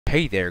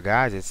Hey there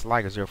guys, it's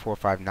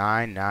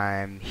Liga0459.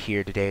 I'm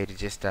here today to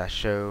just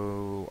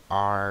show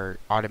our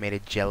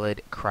automated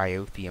gelid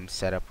cryotheum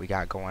setup we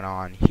got going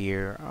on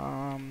here.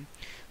 Let's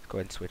go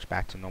ahead and switch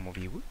back to normal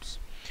view. Whoops.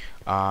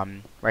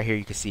 Right here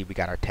you can see we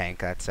got our tank.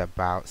 That's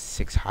about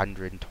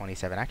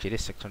 627, actually it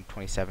is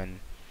 627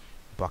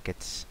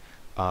 buckets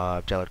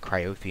of gelid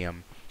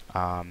cryotheum.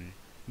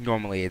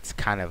 Normally it's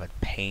kind of a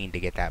pain to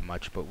get that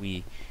much, but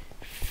we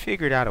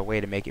figured out a way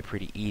to make it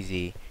pretty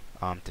easy.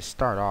 To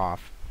start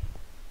off,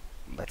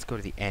 let's go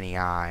to the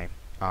NEI.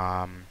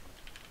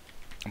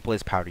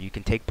 Blizz powder. You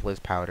can take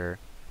blizz powder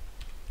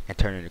and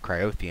turn it into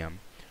cryotheum,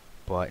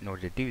 but in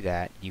order to do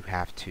that, you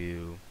have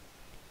to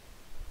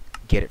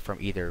get it from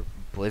either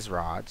blizz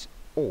rods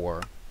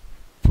or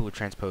fluid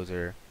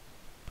transposer,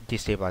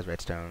 destabilized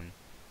redstone,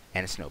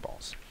 and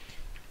snowballs.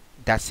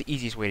 That's the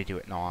easiest way to do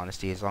it, in all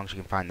honesty, as long as you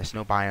can find the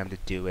snow biome to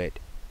do it.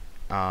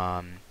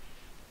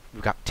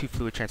 We've got two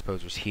fluid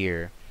transposers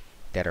here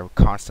that are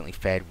constantly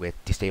fed with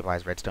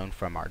destabilized redstone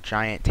from our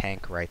giant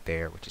tank right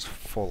there, which is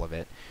full of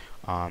it.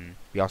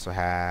 We also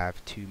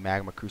have two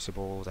magma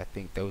crucibles. I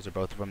think those are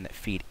both of them that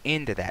feed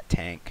into that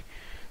tank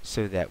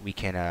so that we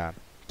can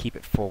keep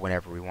it full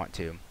whenever we want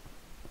to.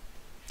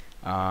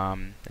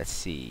 Let's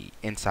see,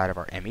 inside of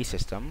our ME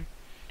system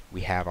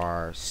we have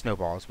our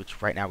snowballs,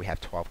 which right now we have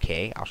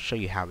 12k. I'll show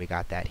you how we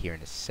got that here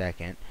in a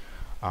second,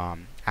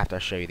 after I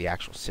show you the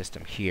actual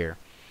system here.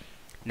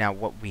 Now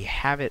what I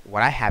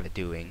have it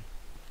doing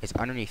is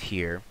underneath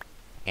here,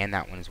 and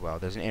that one as well,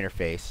 there's an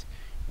interface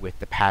with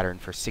the pattern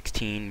for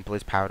 16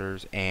 blizz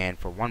powders and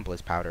for 1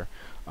 blizz powder.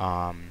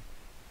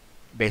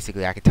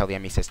 Basically I could tell the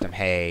ME system,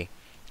 hey,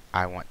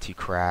 I want to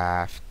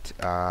craft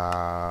 6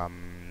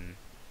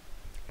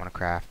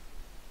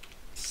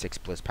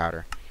 blizz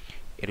powder.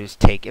 It'll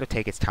take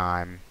its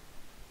time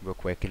real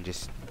quick and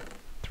just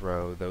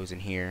throw those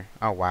in here.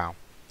 Oh wow,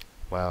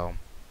 well,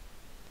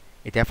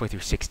 it definitely threw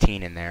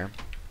 16 in there.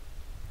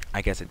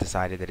 I guess it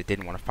decided that it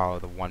didn't want to follow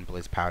the 1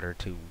 blizz powder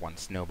to 1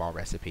 snowball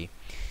recipe.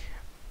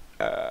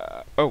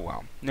 Oh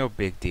well, no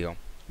big deal.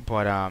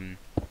 But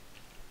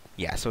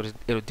yeah, so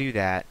it'll do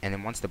that, and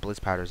then once the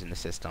blizz powder's in the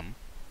system,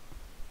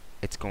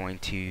 it's going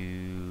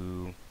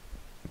to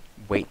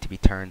wait to be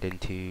turned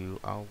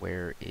into, oh,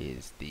 where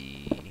is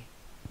the,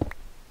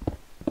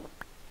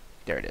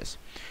 there it is.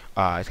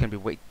 It's going to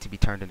wait to be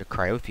turned into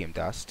cryotheum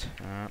dust.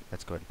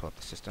 Let's go ahead and pull up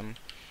the system.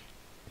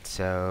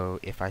 So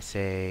if I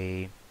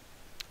say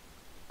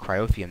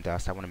cryotheum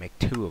dust, I want to make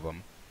 2 of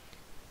them.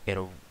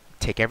 It'll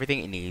take everything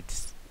it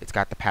needs. It's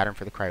got the pattern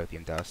for the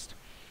cryotheum dust.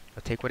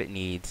 It'll take what it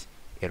needs,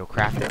 it'll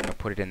craft it, and it'll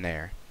put it in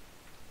there.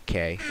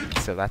 Okay,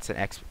 so that's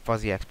an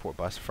fuzzy export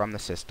bus from the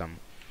system.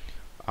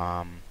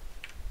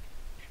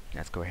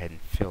 Let's go ahead and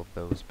fill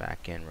those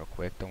back in real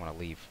quick. Don't want to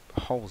leave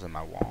holes in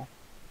my wall.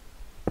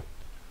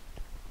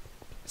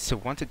 So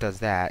once it does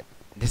that,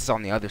 this is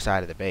on the other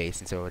side of the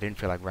base, and so it didn't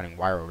feel like running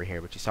wire over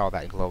here, but you saw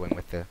that glowing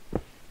with the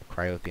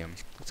cryotheum.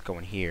 Let's go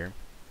in here.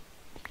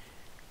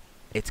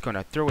 It's going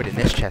to throw it in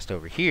this chest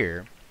over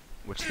here,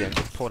 which then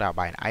gets pulled out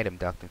by an item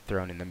duct and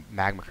thrown in the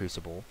magma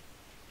crucible,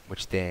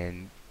 which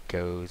then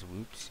goes,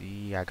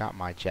 whoopsie, I got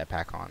my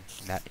jetpack on.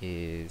 That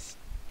is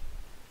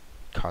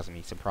causing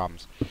me some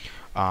problems.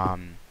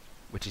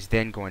 Which is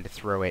then going to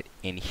throw it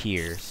in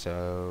here.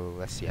 So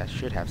let's see, I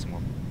should have some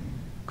more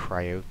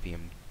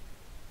cryotheum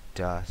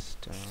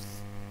dust.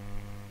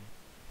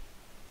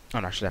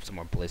 Oh no, I should have some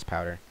more blizz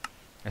powder.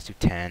 Let's do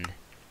 10.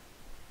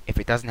 If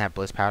it doesn't have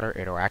blizz powder,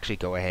 it'll actually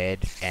go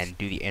ahead and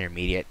do the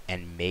intermediate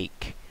and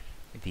make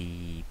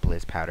the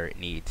blizz powder it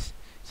needs.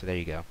 So there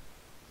you go.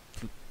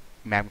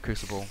 Magma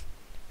crucible,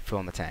 fill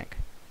in the tank.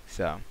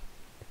 So,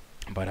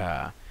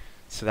 but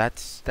so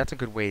that's a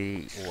good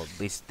way, or at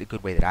least a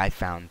good way that I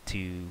found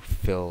to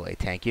fill a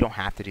tank. You don't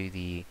have to do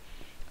the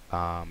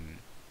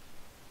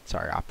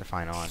sorry,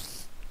 Optifine on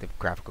the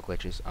graphical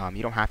glitches.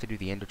 You don't have to do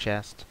the ender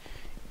chest.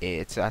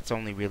 That's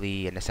only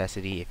really a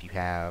necessity if you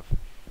have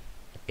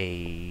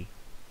a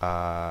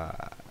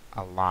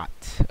lot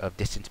of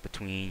distance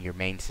between your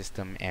main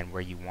system and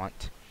where you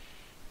want.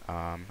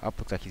 Oh,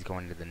 looks like he's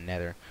going to the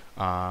nether.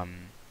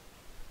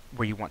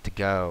 Where you want to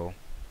go.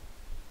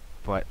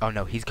 But, oh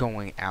no, he's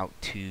going out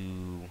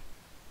to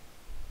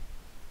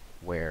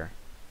where?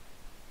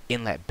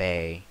 Inlet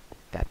Bay.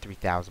 That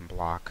 3000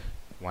 block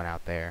one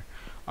out there.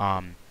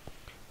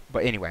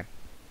 But anyway,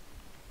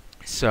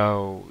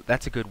 so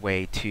that's a good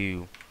way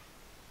to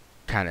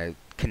kind of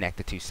connect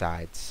the two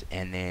sides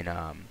and then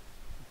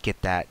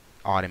get that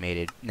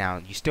automated. Now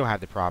you still have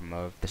the problem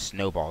of the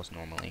snowballs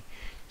normally,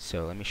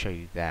 so let me show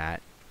you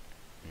that.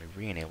 Let me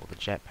re-enable the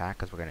jetpack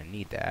because we're going to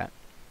need that.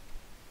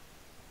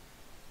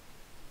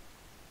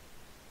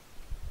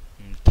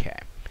 Okay,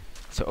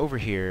 so over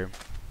here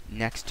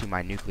next to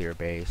my nuclear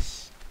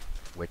base,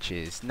 which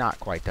is not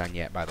quite done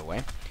yet by the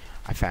way,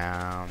 I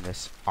found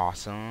this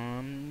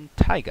awesome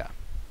taiga.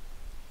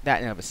 That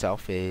in and of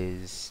itself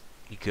is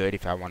good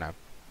if I want to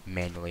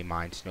manually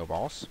mine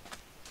snowballs.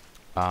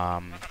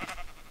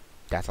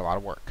 That's a lot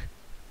of work.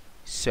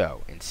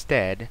 So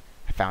instead,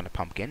 I found a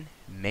pumpkin,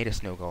 made a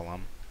snow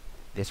golem,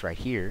 this right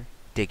here,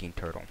 digging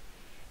turtle.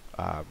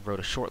 wrote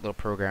a short little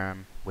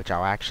program, which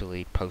I'll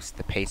actually post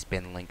the paste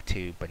bin link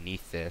to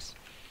beneath this.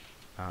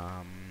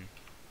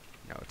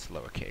 No, it's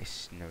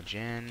lowercase, no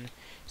gen.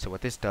 So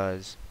what this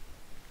does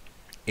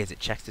is it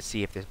checks to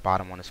see if this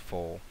bottom one is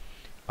full.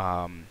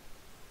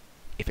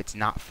 If it's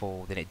not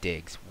full, then it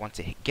digs. Once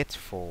it gets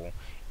full,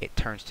 it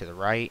turns to the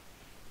right,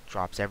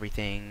 drops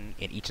everything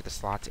in each of the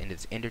slots into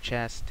this ender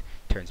chest,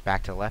 turns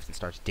back to the left, and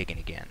starts digging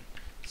again.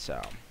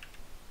 So,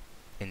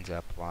 ends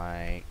up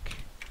like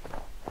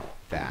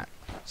that.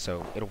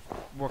 So it'll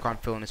work on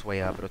filling its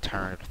way up, it'll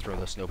turn, it'll throw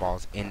those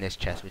snowballs in this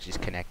chest, which is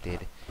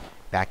connected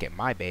back at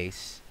my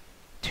base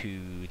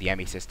to the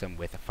ME system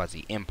with a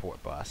fuzzy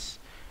import bus.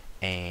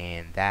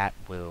 And that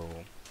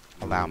will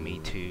allow me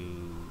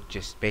to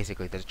just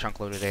basically, there's a chunk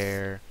loader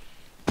there,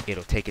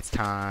 it'll take its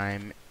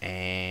time,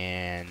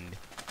 and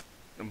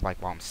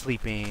like while I'm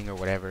sleeping or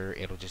whatever,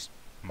 it'll just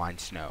mine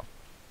snow.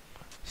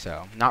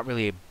 So not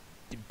really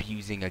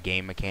abusing a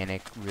game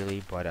mechanic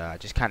really, but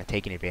just kind of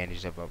taking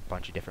advantage of a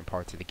bunch of different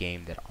parts of the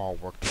game that all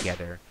work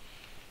together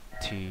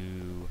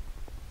to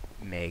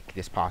make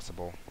this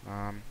possible.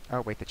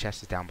 Oh wait, the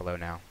chest is down below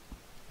now.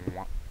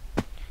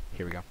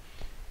 Here we go.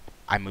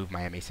 I moved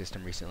my ME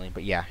system recently,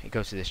 but yeah, it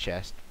goes to this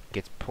chest,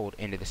 gets pulled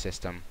into the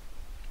system,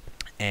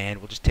 and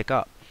we'll just tick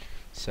up.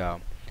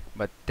 So,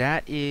 but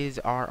that is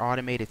our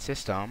automated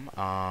system.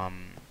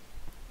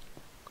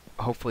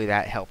 Hopefully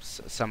that helps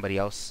somebody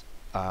else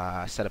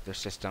set up their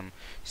system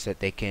so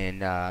that they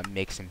can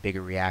make some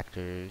bigger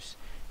reactors.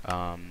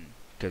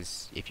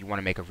 Because if you want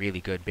to make a really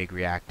good big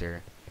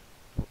reactor,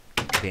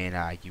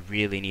 then you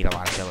really need a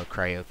lot of yellow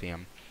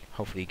cryotheum.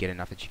 Hopefully you get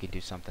enough that you can do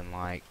something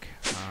like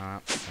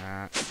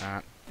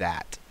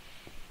that.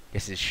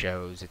 This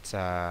shows it's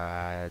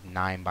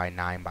 9 by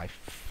 9 by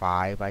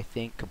 5, I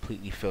think,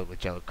 completely filled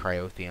with yellow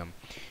cryotheum,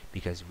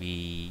 because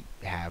we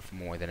have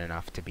more than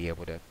enough to be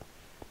able to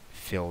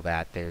fill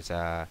that. There's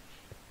 9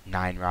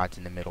 rods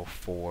in the middle,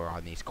 4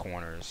 on these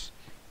corners,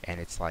 and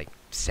it's like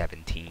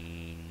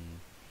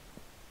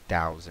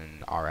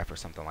 17,000 RF or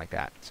something like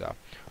that. So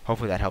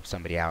hopefully that helps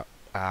somebody out.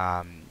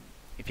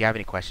 If you have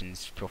any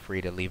questions, feel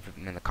free to leave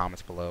them in the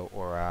comments below,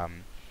 or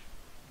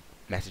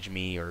message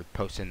me or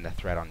post in the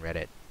thread on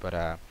Reddit.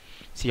 But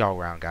see y'all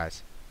around,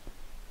 guys.